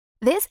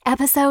This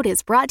episode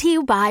is brought to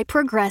you by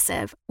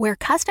Progressive, where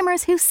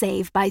customers who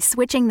save by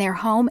switching their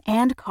home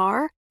and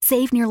car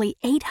save nearly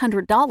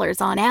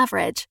 $800 on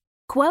average.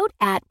 Quote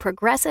at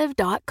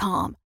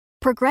Progressive.com.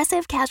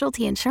 Progressive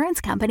Casualty Insurance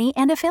Company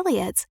and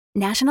Affiliates.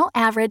 National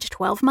average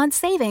 12-month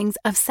savings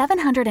of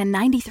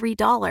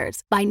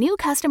 $793 by new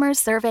customers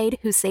surveyed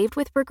who saved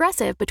with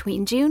Progressive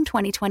between June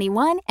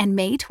 2021 and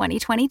May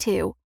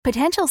 2022.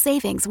 Potential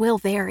savings will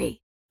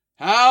vary.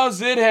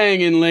 How's it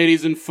hanging,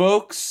 ladies and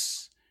folks?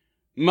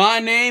 My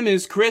name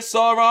is Chris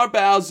R.R.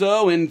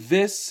 Bauzo, and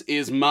this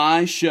is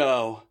my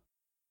show.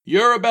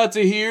 You're about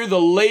to hear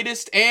the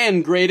latest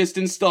and greatest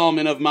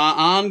installment of my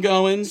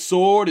ongoing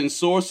sword and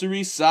sorcery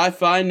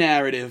sci-fi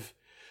narrative.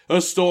 A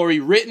story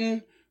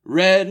written,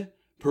 read,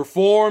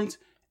 performed,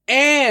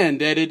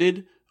 and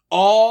edited,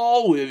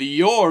 all with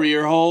your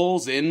ear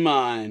holes in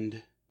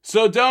mind.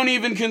 So don't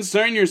even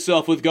concern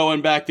yourself with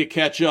going back to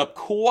catch up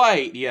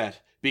quite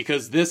yet,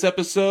 because this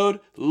episode,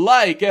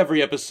 like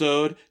every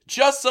episode,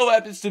 just so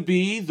happens to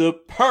be the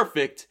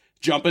perfect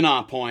jumping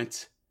on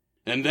point.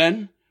 And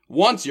then,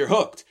 once you're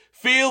hooked,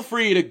 feel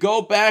free to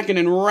go back and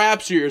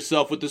enrapture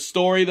yourself with the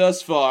story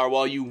thus far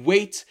while you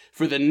wait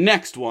for the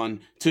next one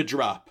to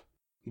drop.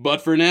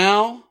 But for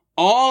now,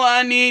 all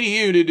I need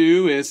you to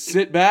do is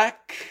sit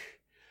back,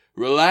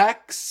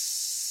 relax,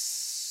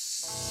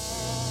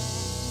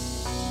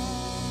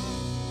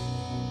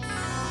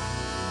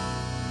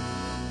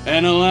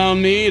 and allow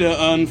me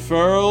to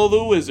unfurl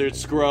the wizard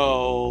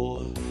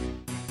scroll.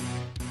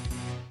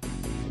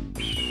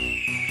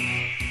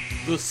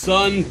 The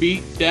sun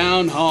beat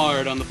down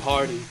hard on the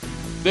party,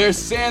 their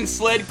sand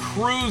sled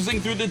cruising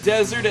through the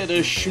desert at a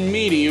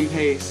schmedium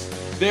pace,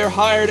 their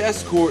hired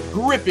escort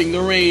gripping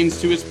the reins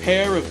to his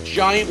pair of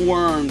giant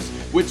worms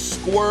which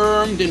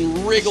squirmed and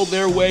wriggled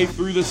their way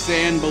through the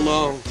sand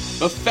below,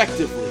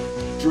 effectively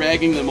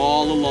dragging them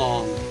all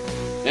along.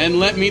 And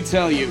let me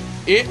tell you,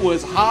 it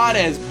was hot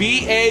as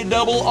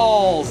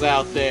B-A-double-alls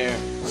out there.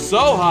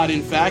 So hot,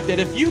 in fact, that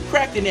if you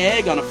cracked an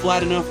egg on a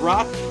flat enough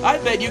rock, I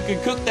bet you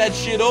could cook that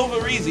shit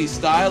over easy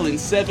style in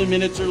 7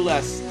 minutes or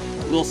less.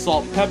 A little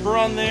salt and pepper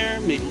on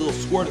there, maybe a little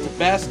squirt of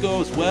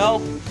Tabasco as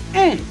well.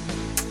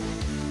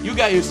 You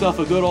got yourself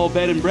a good old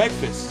bed and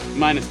breakfast,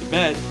 minus the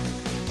bed.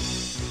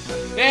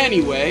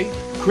 Anyway,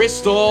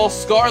 Crystal,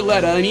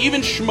 Scarletta, and even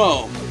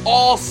Schmo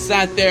all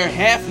sat there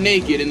half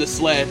naked in the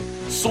sled,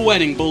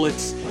 sweating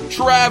bullets,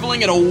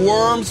 traveling at a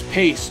worm's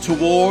pace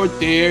toward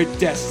their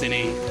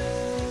destiny.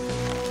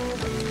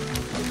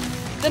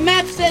 The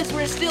map says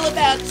we're still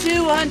about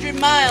 200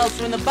 miles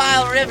from the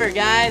Bile River,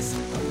 guys.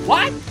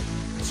 What?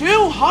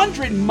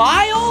 200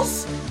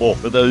 miles? Or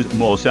for those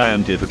more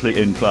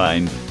scientifically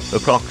inclined,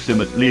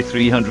 approximately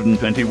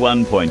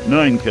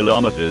 321.9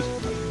 kilometers.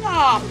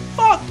 Nah,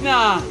 fuck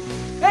nah.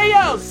 Hey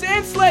yo,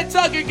 sand sled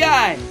tugger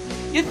guy.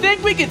 You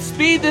think we could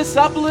speed this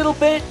up a little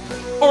bit?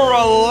 Or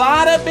a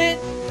lot of bit?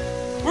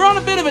 We're on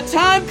a bit of a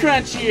time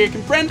crunch here,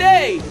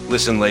 comprende?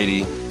 Listen,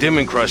 lady, Dim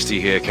and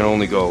Krusty here can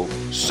only go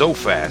so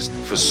fast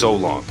for so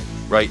long,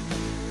 right?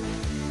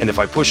 And if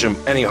I push them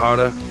any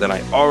harder than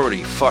I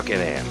already fucking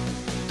am,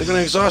 they're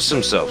gonna exhaust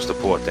themselves, the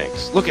poor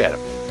things. Look at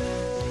them.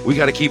 We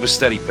gotta keep a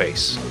steady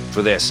pace,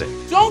 for their sake.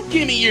 Don't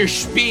give me your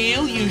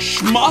spiel, you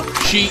schmuck,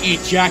 she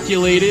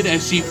ejaculated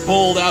as she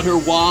pulled out her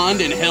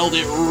wand and held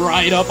it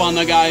right up on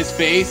the guy's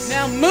face.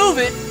 Now move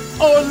it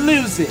or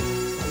lose it.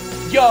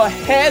 Your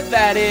head,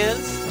 that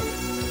is.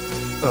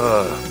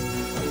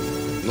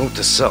 Note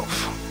to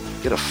self.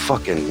 Get a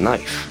fucking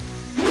knife.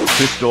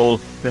 Crystal,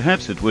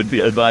 perhaps it would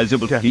be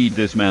advisable to heed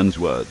this man's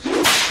words.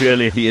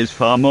 Clearly he is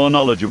far more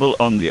knowledgeable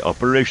on the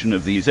operation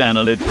of these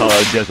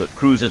annelid-powered desert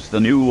cruisers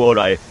than you or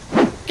I.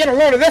 Get a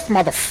load of this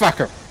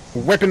motherfucker!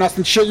 Whipping us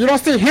and shit. You don't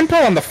see him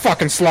pulling the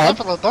fucking sled.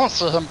 Definitely don't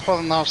see him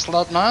pulling our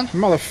sled, man.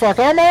 Motherfucker,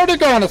 I'm already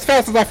going as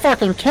fast as I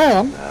fucking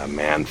can.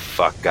 Man,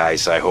 fuck,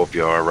 guys, I hope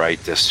you're alright.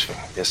 This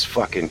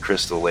fucking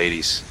Crystal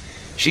lady's...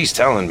 She's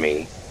telling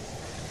me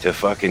to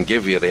fucking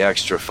give you the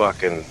extra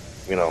fucking,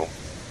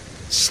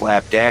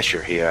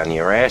 slapdasher here on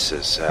your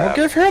asses. Well,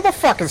 give her the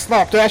fucking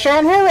slapdasher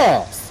on her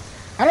ass.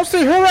 I don't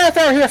see her ass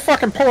out here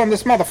fucking pulling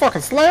this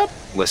motherfucking sled.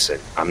 Listen,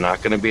 I'm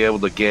not gonna be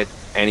able to get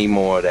any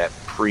more of that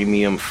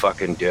premium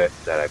fucking dirt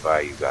that I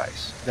buy you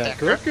guys. That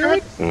good?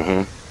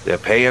 Mm-hmm. They're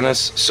paying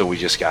us, so we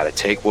just gotta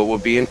take what we're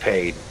being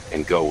paid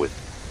and go with it.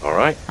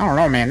 Alright? I don't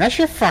know, man. That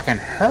shit fucking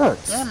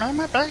hurts. Yeah, man,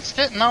 my back's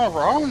getting all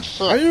raw and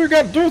shit. All you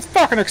gotta do is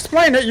fucking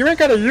explain it. You ain't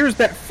gotta use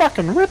that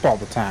fucking rip all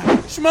the time.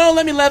 Schmo,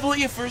 let me level with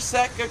you for a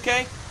sec,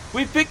 okay?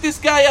 We picked this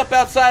guy up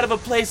outside of a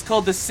place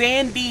called the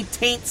Sandy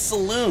Taint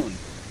Saloon,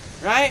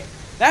 right?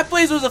 That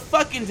place was a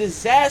fucking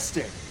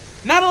disaster.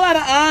 Not a lot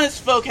of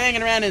honest folk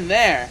hanging around in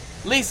there.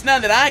 At least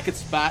none that I could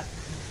spot.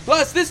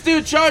 Plus, this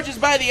dude charges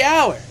by the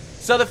hour.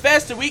 So the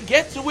faster we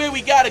get to where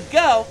we gotta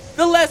go,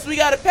 the less we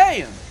gotta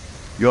pay him.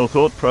 Your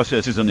thought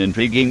process is an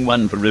intriguing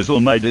one for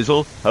Rizzle my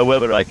Dizzle,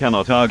 however I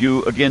cannot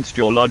argue against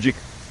your logic.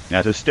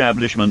 That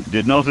establishment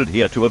did not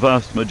adhere to a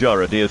vast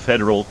majority of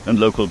federal and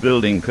local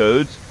building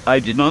codes. I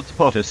did not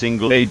spot a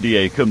single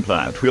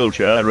ADA-compliant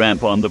wheelchair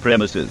ramp on the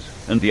premises,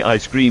 and the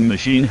ice cream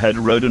machine had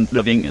a rodent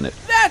living in it.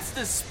 That's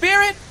That's the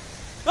spirit.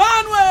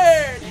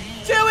 Onward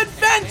to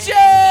adventure!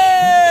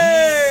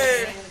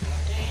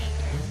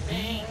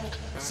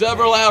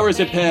 Several hours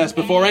had passed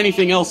before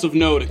anything else of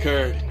note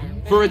occurred.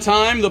 For a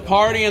time, the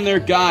party and their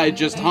guide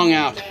just hung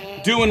out,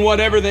 doing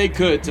whatever they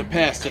could to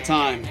pass the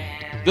time.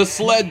 The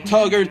sled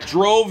tugger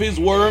drove his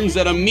worms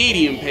at a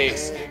medium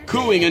pace,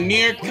 cooing a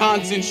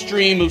near-constant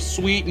stream of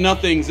sweet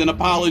nothings and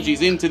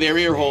apologies into their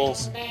ear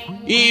holes,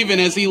 even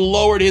as he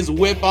lowered his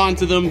whip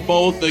onto them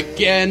both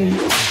again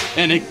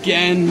and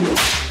again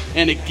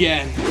and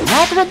again.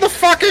 Not with the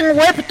fucking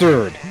whip,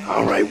 dude!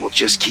 All right, we'll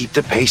just keep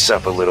the pace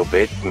up a little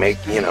bit.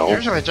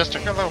 Usually just a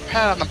good little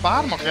pat on the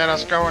bottom will get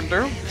us going,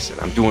 dude. Listen,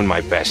 I'm doing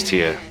my best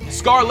here.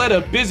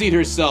 Scarletta busied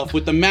herself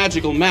with the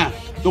magical map,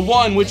 the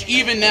one which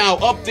even now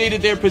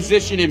updated their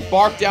position and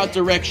barked out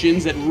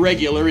directions at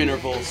regular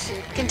intervals.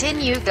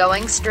 Continue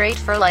going straight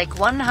for like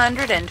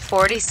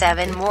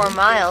 147 more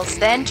miles,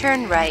 then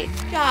turn right.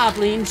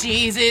 Goblin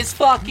Jesus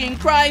fucking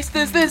Christ,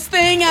 does this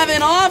thing have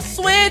an off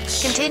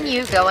switch?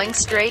 Continue going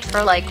straight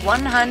for like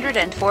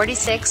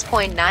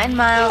 146.9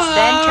 miles,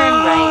 then turn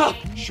right.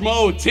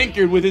 Schmo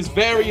tinkered with his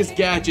various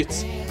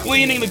gadgets,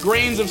 cleaning the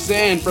grains of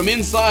sand from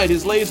inside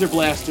his laser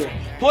blaster,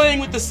 playing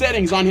with the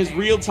settings on his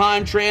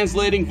real-time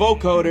translating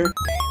vocoder,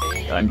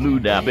 I'm Blue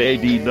Dab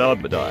AD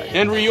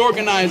and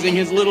reorganizing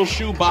his little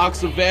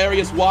shoebox of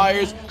various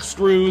wires,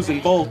 screws,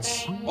 and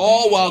bolts.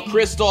 All while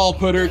Crystal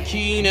put her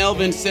keen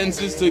elven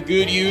senses to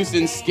good use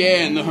and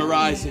scanned the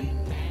horizon.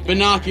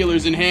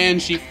 Binoculars in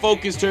hand, she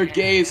focused her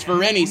gaze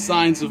for any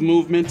signs of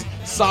movement,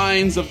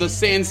 signs of the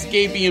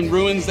Sandscapian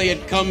ruins they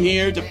had come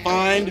here to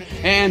find,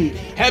 and,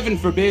 heaven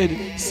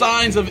forbid,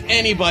 signs of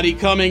anybody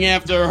coming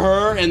after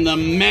her and the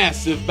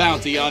massive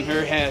bounty on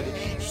her head.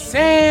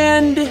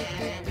 Sand.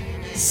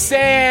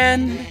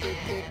 Sand.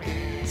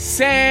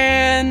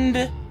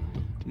 Sand.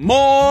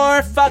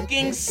 More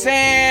fucking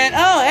sand.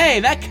 Oh, hey,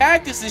 that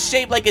cactus is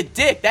shaped like a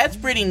dick. That's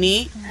pretty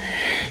neat.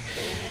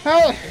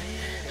 I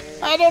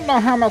don't know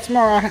how much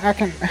more I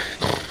can...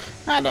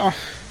 I don't...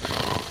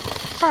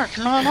 Fuck,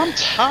 man, I'm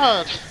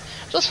tired.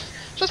 Just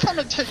let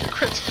me take a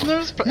quick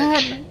snooze break.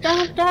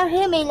 Don't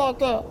hit me like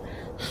that.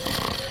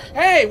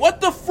 Hey,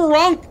 what the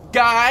frunk,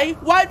 guy?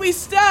 Why'd we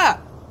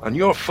stop? On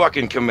your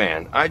fucking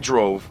command, I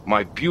drove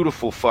my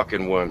beautiful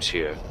fucking worms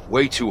here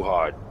way too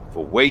hard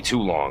for way too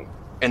long,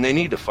 and they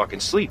need to fucking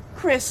sleep.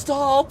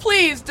 Crystal,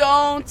 please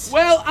don't.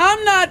 Well,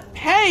 I'm not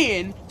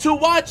paying to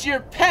watch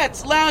your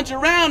pets lounge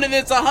around in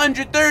this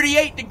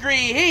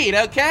 138-degree heat,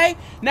 okay?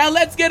 Now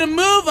let's get a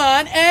move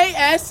on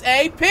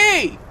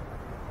ASAP.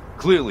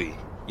 Clearly,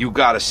 you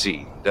gotta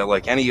see that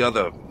like any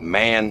other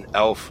man,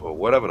 elf, or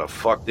whatever the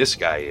fuck this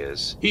guy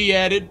is, He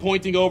added,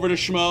 pointing over to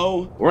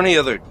Schmo. or any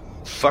other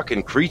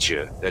fucking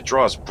creature that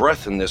draws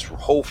breath in this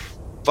whole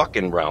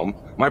fucking realm,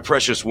 my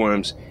precious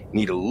worms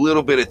need a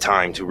little bit of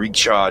time to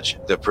recharge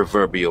the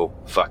proverbial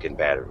fucking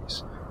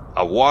batteries.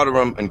 I'll water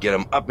them and get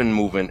them up and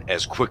moving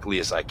as quickly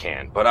as I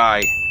can, but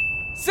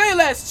Say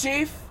less,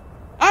 Chief.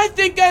 I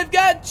think I've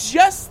got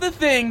just the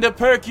thing to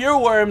perk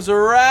your worms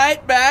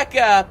right back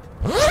up.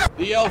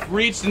 The elf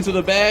reached into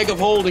the bag of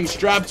holding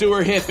strapped to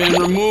her hip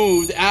and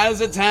removed, as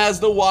it has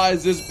the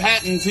Wise's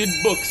patented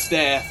book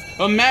staff,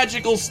 a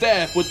magical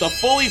staff with the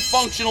fully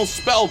functional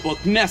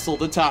spellbook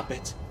nestled atop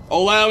it,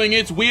 allowing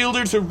its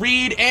wielder to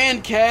read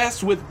and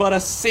cast with but a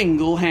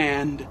single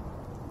hand.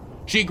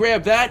 She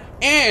grabbed that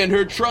and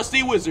her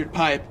trusty wizard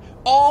pipe,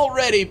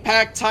 already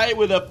packed tight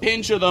with a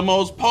pinch of the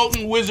most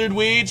potent wizard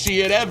weed she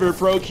had ever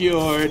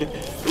procured,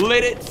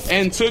 lit it,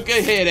 and took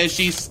a hit as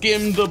she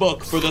skimmed the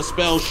book for the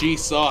spell she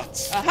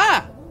sought.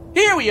 Aha!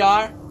 Here we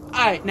are.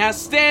 Alright, now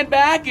stand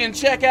back and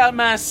check out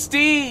my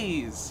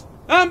steez.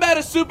 I'm about to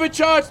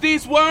supercharge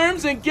these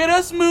worms and get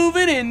us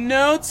moving in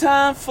no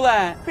time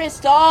flat.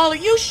 Crystal, are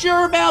you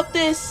sure about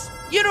this?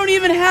 You don't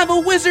even have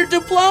a wizard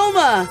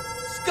diploma.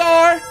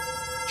 Scar,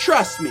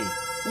 trust me.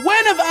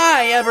 When have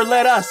I ever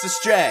led us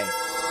astray?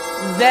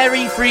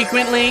 Very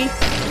frequently.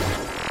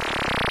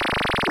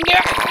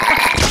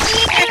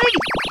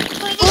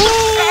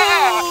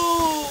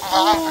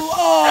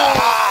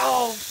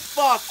 Oh,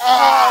 fuck.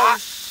 Oh,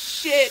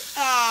 shit.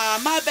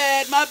 My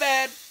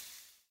bad.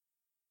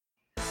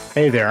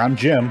 Hey there, I'm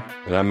Jim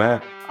and I'm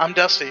Matt. I'm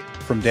Dusty,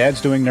 from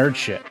Dad's Doing Nerd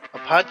Shit. a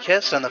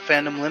podcast on the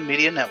Fandom Limb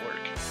Media Network.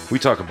 We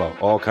talk about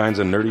all kinds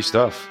of nerdy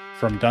stuff.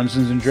 From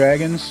Dungeons and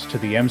Dragons to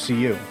the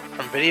MCU.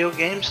 From video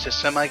games to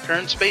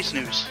semi-current space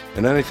news.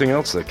 And anything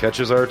else that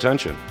catches our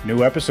attention.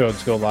 New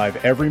episodes go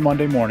live every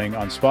Monday morning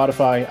on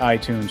Spotify,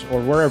 iTunes,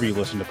 or wherever you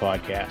listen to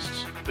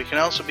podcasts. We can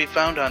also be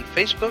found on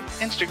Facebook,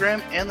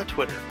 Instagram, and the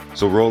Twitter.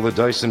 So roll the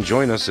dice and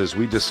join us as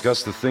we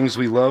discuss the things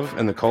we love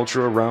and the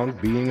culture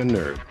around being a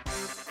nerd.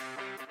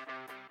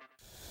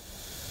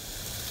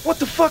 What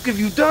the fuck have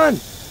you done?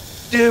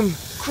 Dim,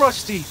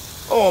 crusty,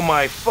 oh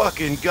my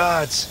fucking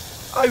gods.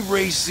 I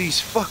raised these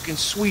fucking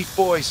sweet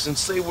boys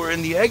since they were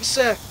in the egg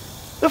sack.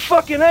 The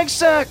fucking egg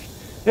sack!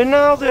 And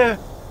now they're...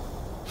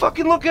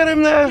 Fucking look at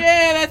him there!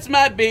 Yeah, that's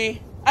my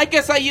B. I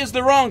guess I used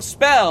the wrong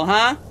spell,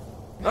 huh?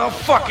 I'll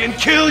fucking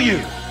kill you!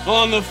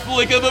 On the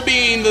flick of a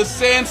bean, the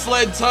sand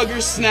sled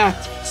tugger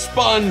snapped,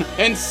 spun,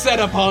 and set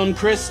upon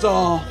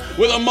Cristal,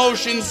 with a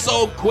motion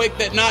so quick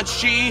that not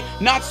she,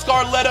 not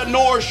Scarletta,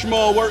 nor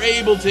Schmo were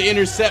able to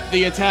intercept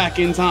the attack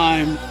in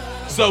time.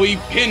 So he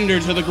pinned her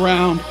to the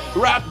ground,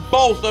 wrapped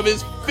both of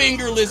his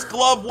fingerless,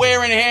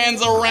 glove-wearing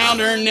hands around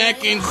her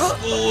neck and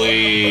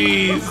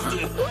squeezed.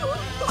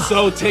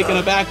 So taken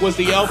aback was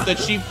the elf that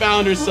she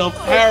found herself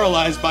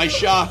paralyzed by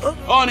shock,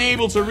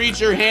 unable to reach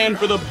her hand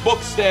for the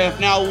bookstaff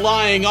now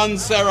lying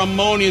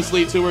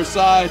unceremoniously to her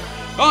side,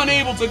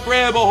 unable to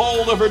grab a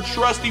hold of her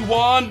trusty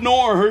wand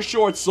nor her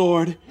short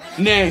sword.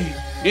 Nay,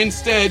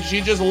 instead she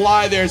just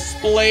lie there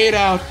splayed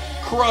out,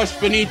 crushed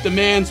beneath the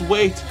man's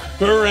weight,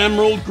 her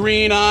emerald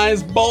green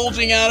eyes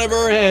bulging out of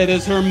her head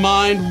as her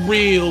mind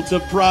reeled to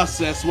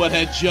process what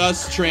had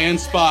just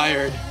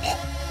transpired.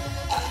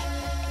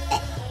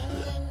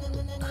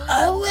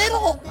 A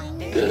little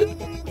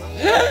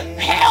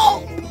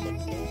help.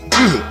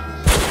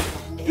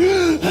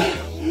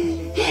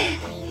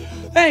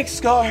 Thanks,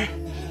 Scar.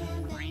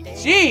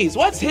 Jeez,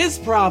 what's his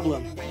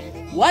problem?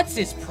 What's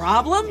his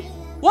problem?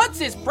 What's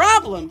his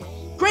problem?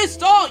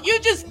 Cristal, you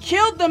just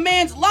killed the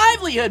man's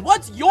livelihood.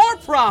 What's your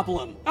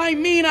problem? I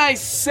mean, I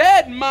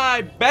said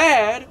my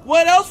bad.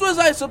 What else was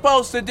I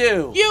supposed to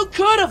do? You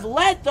could have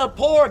let the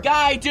poor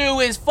guy do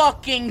his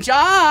fucking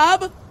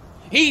job.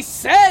 He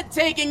said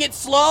taking it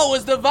slow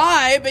was the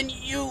vibe, and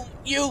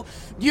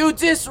you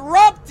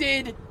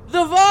disrupted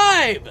the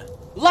vibe.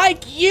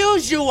 Like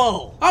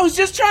usual. I was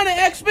just trying to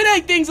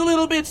expedite things a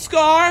little bit,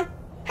 Scar.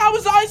 How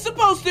was I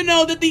supposed to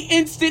know that the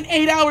instant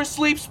 8-hour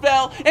sleep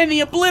spell and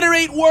the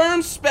obliterate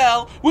worm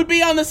spell would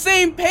be on the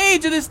same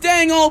page of this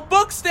dang old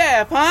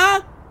bookstaff,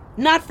 huh?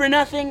 Not for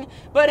nothing,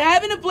 but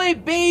having to play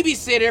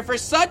babysitter for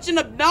such an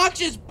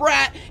obnoxious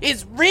brat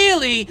is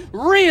really,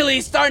 really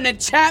starting to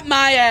chap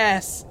my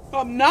ass.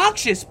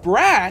 Obnoxious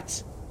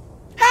brat?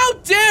 How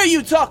dare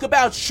you talk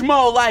about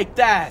Schmo like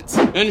that?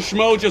 And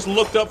Schmo just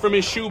looked up from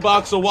his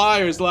shoebox of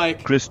wires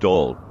like,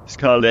 Cristal,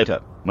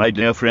 Scarletta, my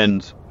dear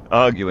friends,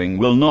 arguing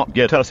will not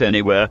get us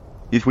anywhere.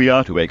 If we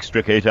are to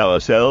extricate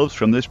ourselves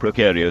from this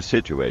precarious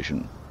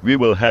situation, we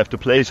will have to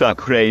place our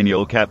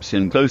cranial caps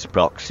in close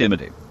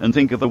proximity and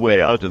think of a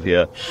way out of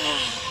here.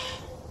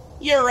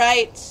 You're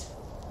right,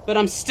 but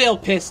I'm still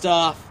pissed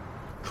off.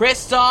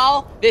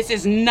 Cristal, this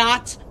is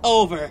not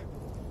over.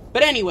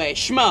 But anyway,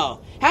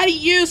 Schmo, how do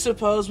you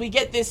suppose we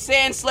get this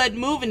sand sled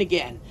moving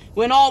again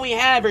when all we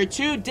have are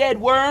 2 dead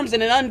worms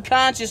and an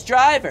unconscious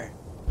driver?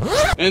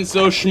 And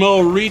so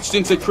Schmo reached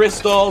into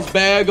Cristal's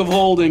bag of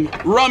holding,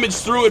 rummaged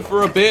through it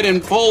for a bit,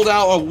 and pulled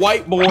out a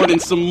whiteboard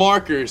and some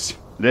markers.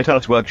 Let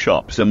us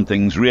workshop some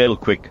things real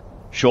quick.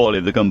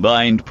 Surely the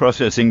combined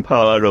processing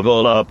power of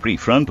all our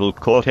prefrontal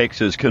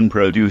cortexes can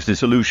produce a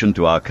solution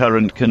to our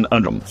current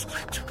conundrum.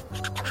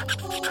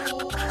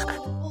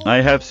 I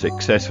have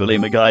successfully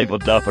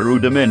MacGyvered up a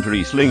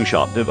rudimentary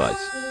slingshot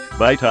device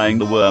by tying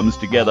the worms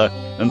together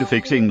and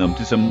affixing them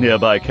to some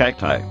nearby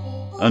cacti.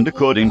 And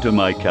according to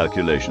my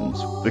calculations,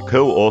 the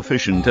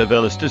coefficient of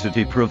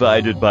elasticity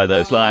provided by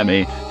their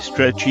slimy,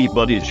 stretchy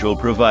bodies shall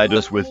provide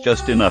us with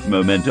just enough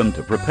momentum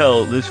to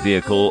propel this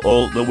vehicle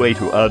all the way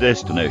to our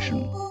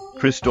destination.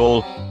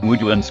 Cristal, would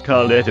you and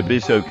Scarletta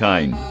be so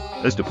kind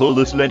as to pull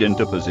the sled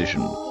into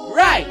position?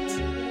 Right!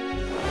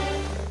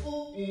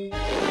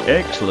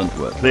 Excellent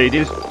work,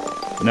 ladies.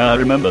 Now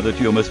remember that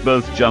you must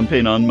both jump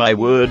in on my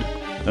word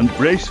and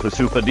brace for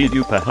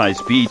super-de-duper high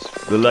speeds,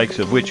 the likes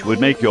of which would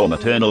make your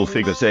maternal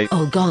figure say,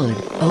 Oh God,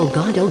 oh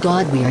God, oh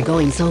God, we are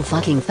going so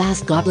fucking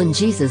fast, Goblin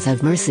Jesus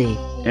have mercy.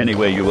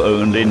 Anyway, you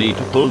only need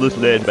to pull the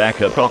sled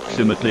back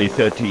approximately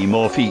 30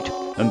 more feet,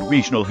 and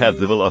we shall have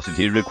the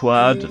velocity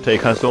required to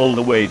take us all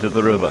the way to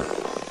the river.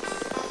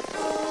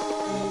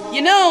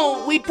 You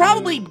know, we'd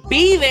probably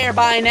be there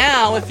by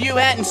now if you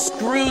hadn't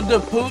screwed the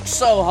pooch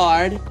so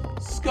hard.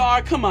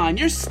 Scar, come on,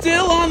 you're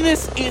still on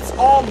this it's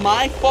all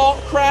my fault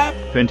crap?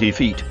 20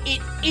 feet.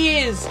 It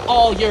is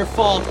all your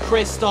fault,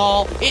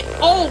 Cristal. It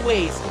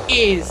always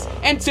is.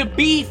 And to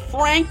be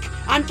frank,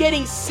 I'm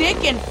getting sick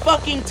and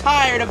fucking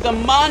tired of the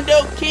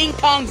Mondo King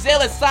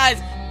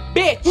Kongzilla-sized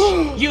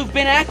bitch you've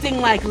been acting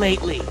like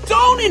lately.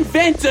 Don't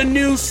invent a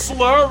new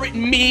slur at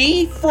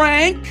me,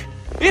 Frank.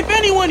 If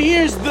anyone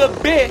hears the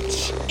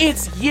bitch,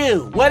 it's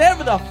you.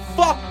 Whatever the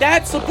fuck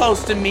that's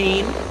supposed to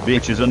mean.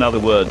 Bitch is another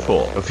word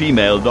for a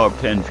female dog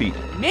 10 feet.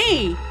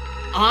 Me?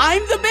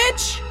 I'm the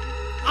bitch?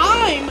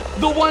 I'm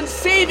the one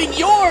saving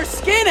your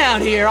skin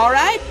out here,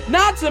 alright?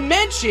 Not to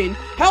mention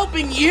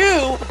helping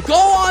you go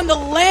on the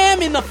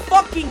lam in the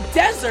fucking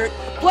desert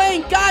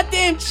playing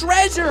goddamn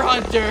treasure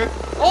hunter,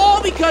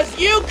 all because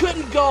you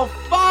couldn't go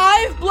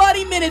 5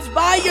 bloody minutes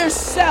by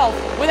yourself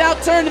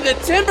without turning the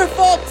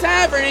Timberfall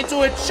Tavern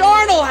into a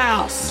charnel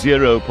house.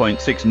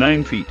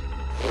 0.69 feet.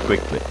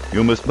 Quickly,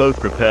 you must both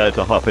prepare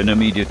to hop in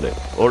immediately,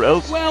 or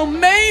else... Well,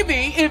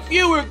 maybe if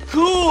you were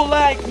cool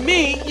like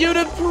me, you'd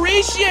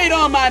appreciate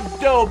all my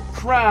dope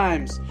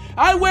crimes.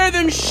 I wear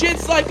them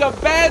shits like a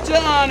badge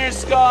of honor,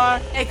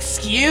 Scar.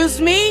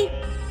 Excuse me?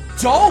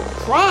 Dope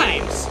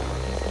crimes?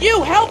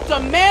 You helped a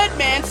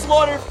madman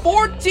slaughter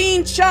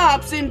 14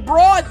 chops in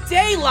broad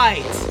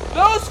daylight.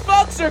 Those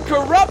fucks are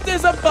corrupt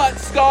as a butt,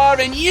 Scar,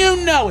 and you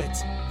know it.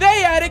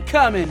 They had it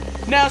coming.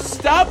 Now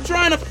stop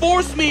trying to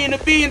force me into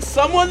being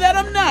someone that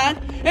I'm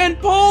not and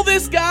pull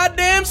this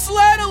goddamn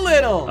sled a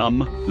little.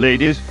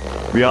 Ladies,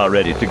 we are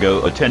ready to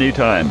go at any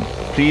time.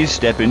 Please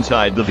step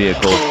inside the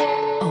vehicle.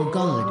 Oh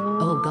God,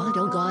 oh God,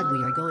 oh God,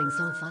 we are going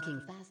so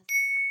fucking fast.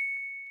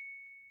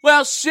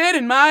 Well, shit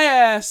in my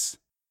ass.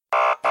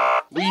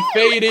 We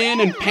fade in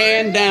and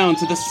pan down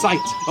to the sight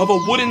of a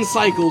wooden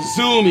cycle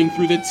zooming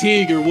through the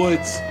Tiger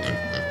Woods.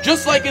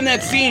 Just like in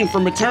that scene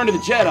from Return of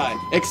the Jedi,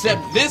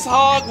 except this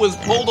hog was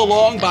pulled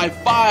along by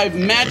 5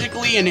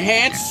 magically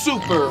enhanced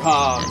super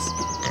hogs.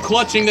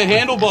 Clutching the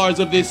handlebars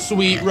of this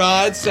sweet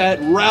ride sat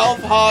Ralph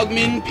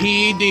Hogman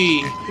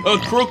PD, a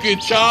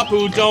crooked chop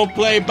who don't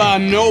play by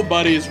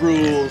nobody's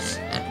rules.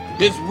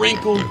 His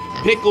wrinkled,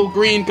 pickle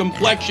green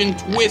complexion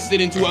twisted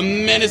into a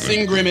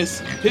menacing grimace,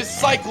 his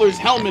cycler's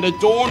helmet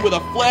adorned with a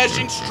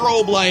flashing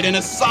strobe light and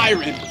a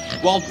siren,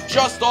 while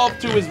just off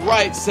to his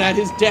right sat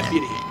his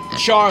deputy,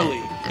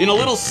 Charlie, in a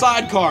little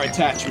sidecar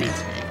attachment.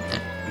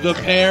 The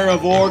pair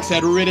of orcs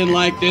had ridden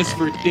like this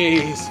for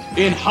days,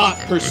 in hot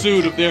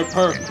pursuit of their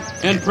perk,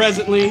 and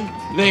presently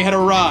they had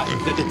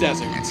arrived at the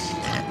desert.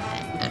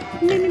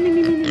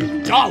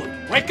 Charlie,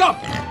 wake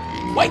up!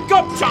 Wake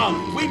up, Charlie!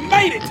 We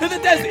made it to the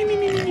desert!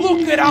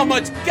 Look at how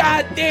much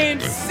goddamn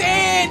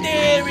sand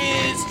there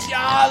is,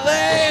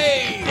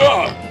 Charlie!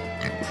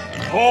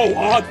 Oh,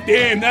 hot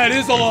damn, that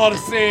is a lot of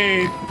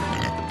sand.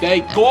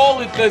 They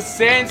call it the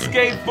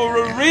sandscape for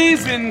a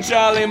reason,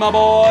 Charlie, my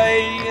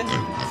boy.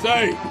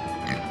 Say,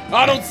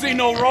 I don't see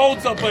no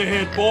roads up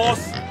ahead,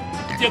 boss.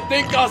 Do you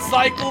think our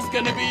cycle's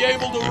gonna be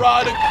able to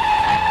ride a...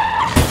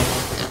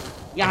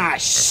 Ah,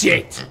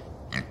 shit.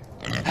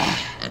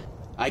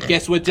 I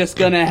guess we're just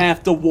gonna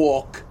have to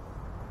walk.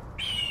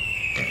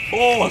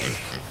 Boss,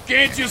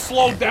 can't you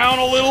slow down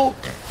a little?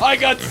 I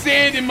got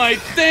sand in my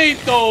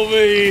taint over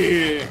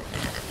here.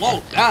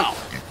 Slow down?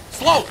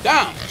 Slow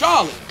down,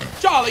 Charlie.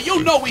 Charlie,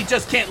 you know we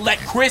just can't let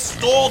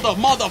Crystal, the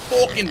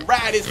motherfucking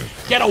Radis,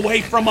 get away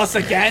from us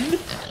again.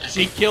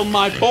 She killed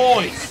my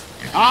boys,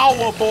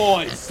 our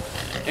boys,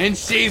 and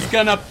she's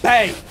gonna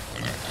pay.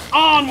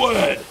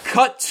 Onward!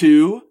 Cut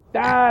to...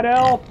 That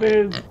elf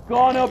is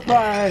gonna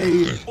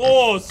pay.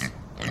 Boss,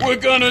 we're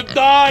gonna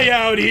die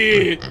out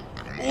here.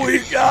 We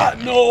got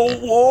no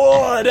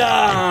water.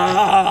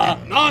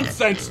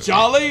 Nonsense,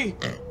 Charlie.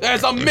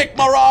 There's a Mick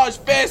Mirage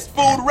fast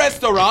food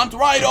restaurant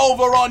right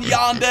over on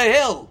yonder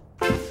hill.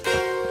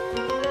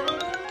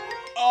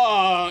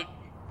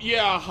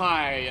 Yeah,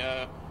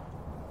 hi.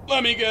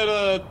 Let me get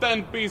a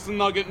 10-piece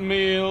nugget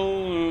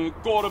meal, a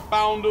quarter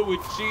pounder with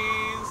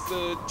cheese,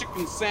 a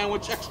chicken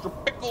sandwich, extra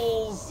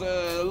pickles,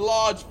 a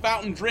large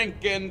fountain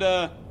drink, and,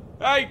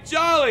 Hey,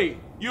 Charlie,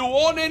 you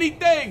want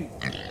anything?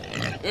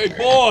 Hey,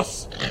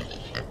 boss,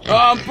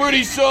 I'm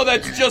pretty sure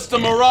that's just a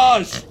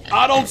mirage.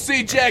 I don't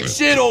see jack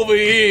shit over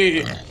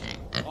here.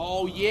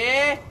 Oh,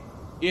 yeah?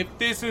 If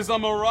this is a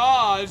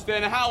mirage,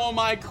 then how am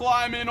I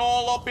climbing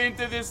all up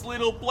into this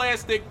little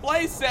plastic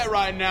playset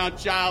right now,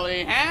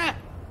 Charlie, huh?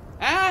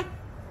 Huh?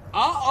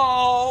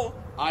 Uh-oh,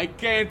 I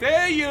can't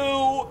hear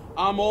you.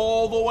 I'm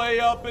all the way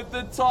up at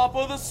the top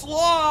of the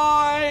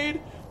slide.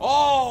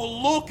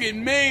 Oh, look at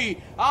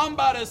me. I'm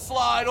about to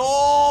slide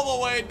all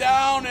the way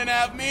down and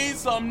have me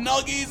some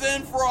nuggies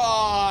and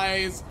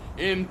fries.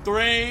 In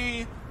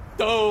 3,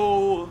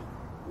 2,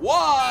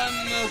 1.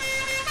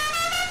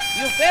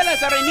 You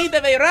fellas are in need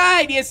of a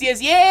ride, yes,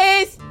 yes,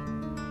 yes?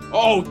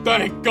 Oh,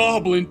 thank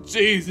Goblin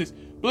Jesus.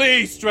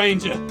 Please,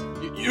 stranger,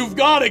 you've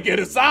got to get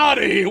us out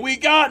of here. We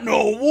got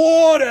no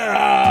water.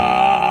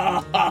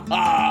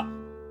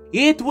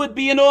 It would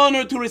be an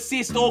honor to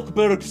assist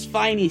Oakburg's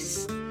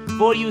finest.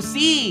 For you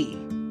see,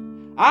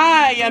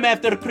 I am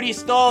after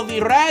Crystal the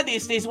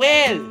Radis as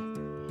well.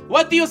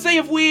 What do you say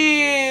if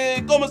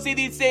we, como se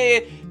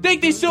dice,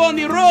 take this show on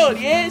the road,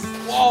 yes?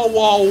 Whoa,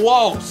 whoa,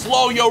 whoa.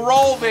 Slow your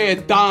roll there,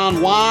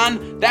 Don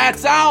Juan.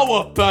 That's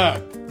our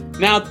perk.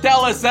 Now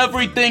tell us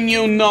everything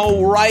you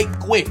know right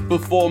quick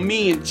before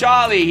me and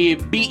Charlie here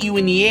beat you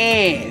in the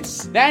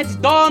ass. That's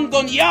Don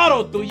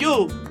Gonjaro to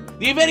you.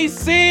 The very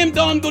same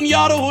Don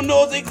Gonjaro who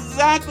knows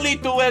exactly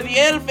to where the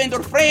elf and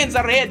her friends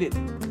are headed.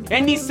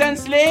 And this sand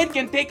sled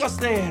can take us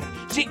there.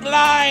 She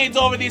glides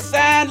over the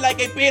sand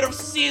like a pair of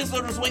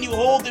scissors when you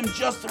hold them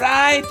just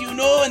right, you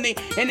know, and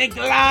they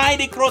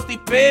glide across the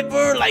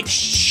paper like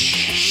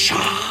shh.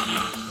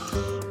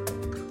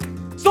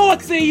 So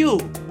what say you?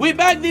 We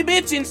bag the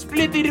bitch and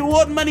split the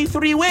reward money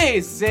 3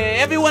 ways.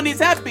 Everyone is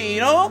happy,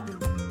 you know?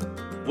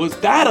 Was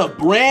that a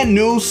brand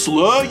new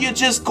slur you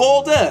just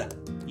called her?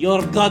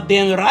 You're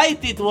goddamn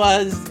right it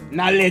was.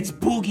 Now let's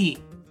boogie.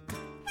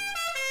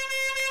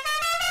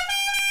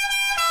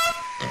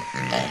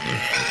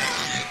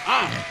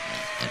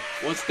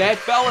 What's that,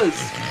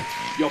 fellas?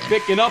 You're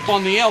picking up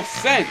on the elf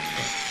scent.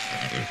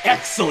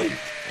 Excellent.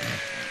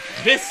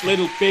 This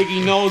little piggy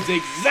knows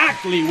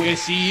exactly where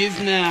she is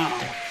now.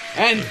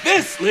 And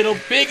this little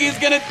pig is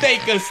gonna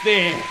take us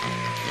there.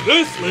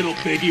 this little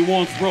piggy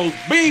wants roast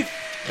beef,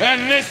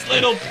 and this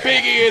little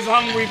piggy is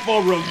hungry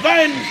for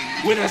revenge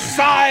with a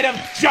side of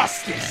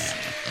justice.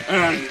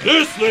 And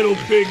this little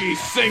piggy's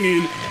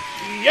singing,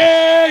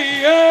 yeah,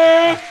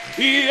 yeah,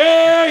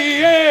 yeah,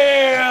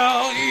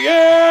 yeah,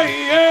 yeah,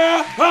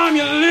 yeah, I'm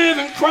your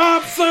living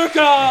crop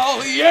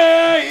circle,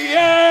 yeah,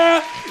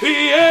 yeah,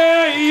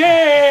 yeah,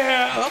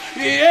 yeah,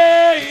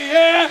 yeah,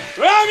 yeah,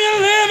 I'm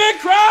your living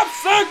crop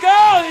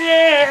circle,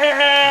 yeah.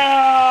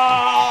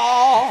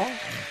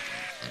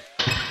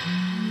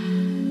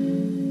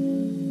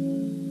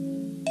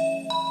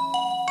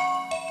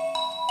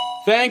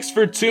 Thanks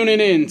for tuning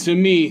in to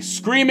me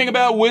screaming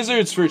about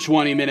wizards for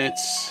 20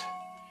 minutes.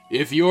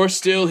 If you're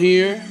still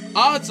here,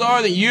 odds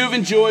are that you've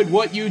enjoyed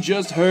what you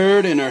just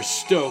heard and are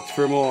stoked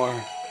for more.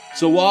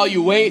 So while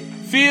you wait,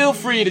 feel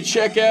free to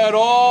check out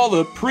all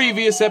the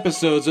previous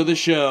episodes of the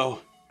show.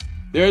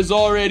 There's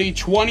already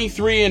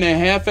 23 and a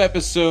half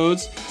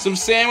episodes, some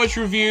sandwich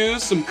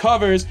reviews, some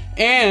covers,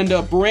 and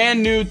a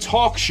brand new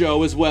talk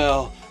show as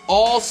well,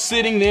 all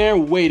sitting there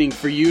waiting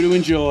for you to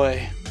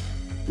enjoy.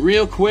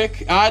 Real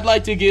quick, I'd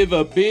like to give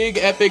a big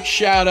epic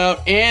shout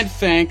out and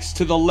thanks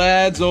to the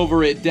lads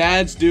over at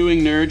Dad's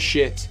Doing Nerd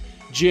Shit,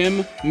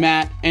 Jim,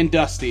 Matt, and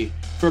Dusty,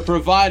 for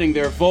providing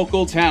their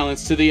vocal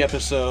talents to the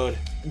episode.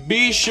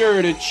 Be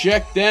sure to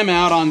check them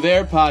out on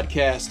their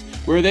podcast,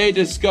 where they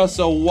discuss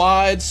a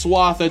wide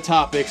swath of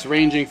topics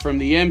ranging from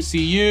the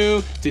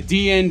MCU, to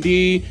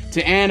D&D,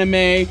 to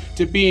anime,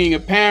 to being a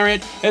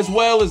parent, as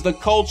well as the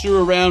culture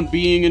around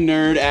being a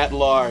nerd at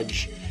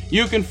large.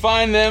 You can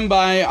find them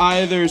by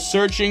either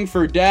searching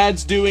for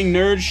Dad's Doing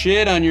Nerd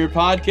Shit on your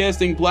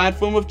podcasting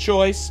platform of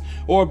choice,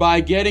 or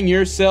by getting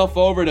yourself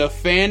over to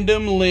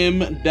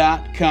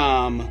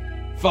fandomlim.com.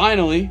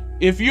 Finally,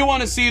 if you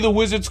want to see the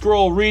Wizard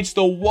Scroll reach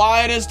the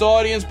widest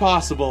audience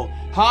possible,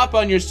 hop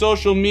on your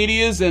social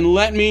medias and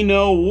let me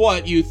know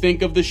what you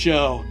think of the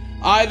show,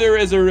 either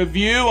as a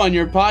review on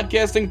your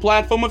podcasting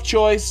platform of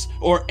choice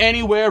or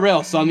anywhere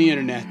else on the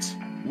internet.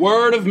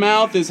 Word of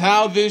mouth is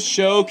how this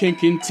show can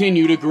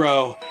continue to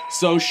grow,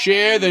 so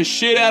share the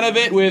shit out of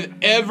it with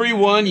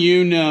everyone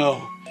you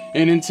know.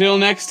 And until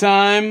next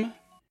time...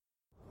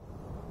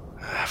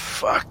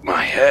 Fuck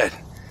my head.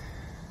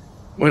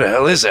 Where the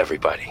hell is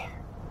everybody?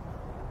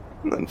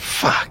 And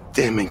fuck,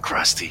 Dim and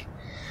Krusty.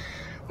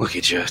 Look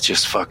at you,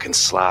 just fucking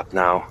slop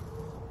now.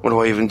 What do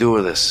I even do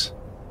with this?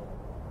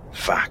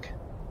 Fuck.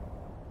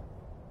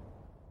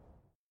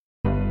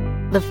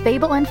 The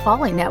Fable and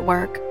Folly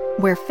Network,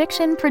 where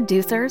fiction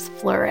producers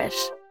flourish.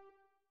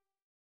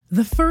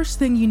 The first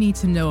thing you need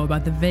to know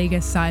about the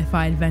Vegas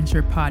Sci-Fi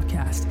Adventure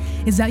podcast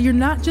is that you're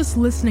not just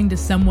listening to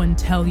someone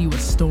tell you a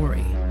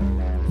story.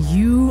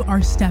 You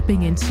are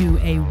stepping into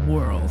a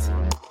world.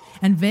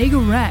 And Vega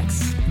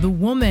Rex, the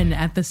woman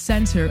at the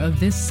center of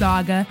this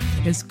saga,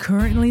 is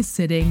currently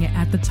sitting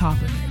at the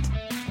top of it.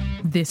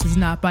 This is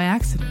not by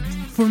accident.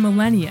 For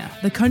millennia,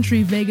 the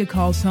country Vega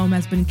calls home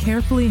has been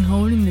carefully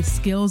honing the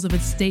skills of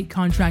its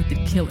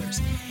state-contracted killers,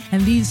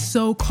 and these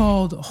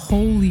so-called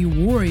holy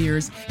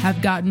warriors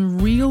have gotten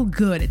real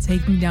good at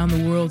taking down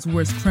the world's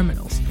worst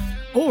criminals,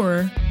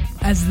 or,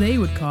 as they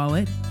would call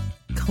it,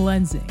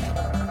 cleansing.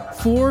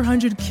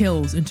 400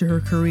 kills into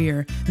her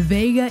career,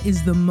 Vega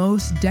is the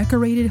most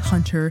decorated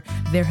hunter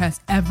there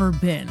has ever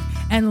been,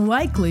 and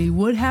likely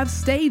would have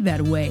stayed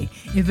that way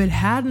if it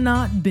had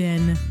not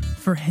been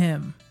for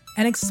him.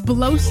 An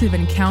explosive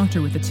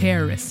encounter with the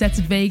terrorists sets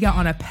Vega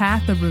on a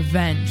path of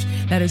revenge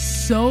that is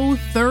so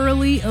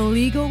thoroughly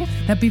illegal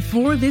that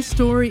before this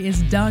story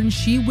is done,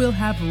 she will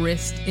have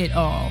risked it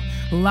all.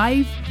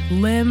 Life,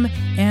 limb,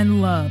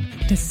 and love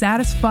to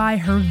satisfy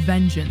her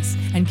vengeance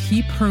and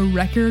keep her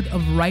record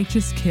of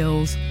righteous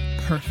kills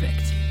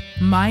perfect.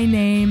 My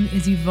name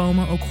is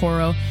Ivoma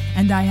Okoro,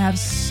 and I have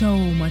so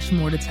much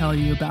more to tell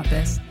you about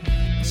this.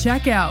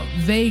 Check out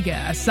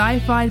Vega, a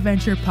sci-fi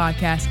adventure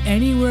podcast,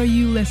 anywhere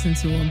you listen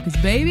to them, because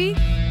baby,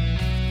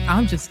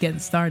 I'm just getting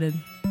started.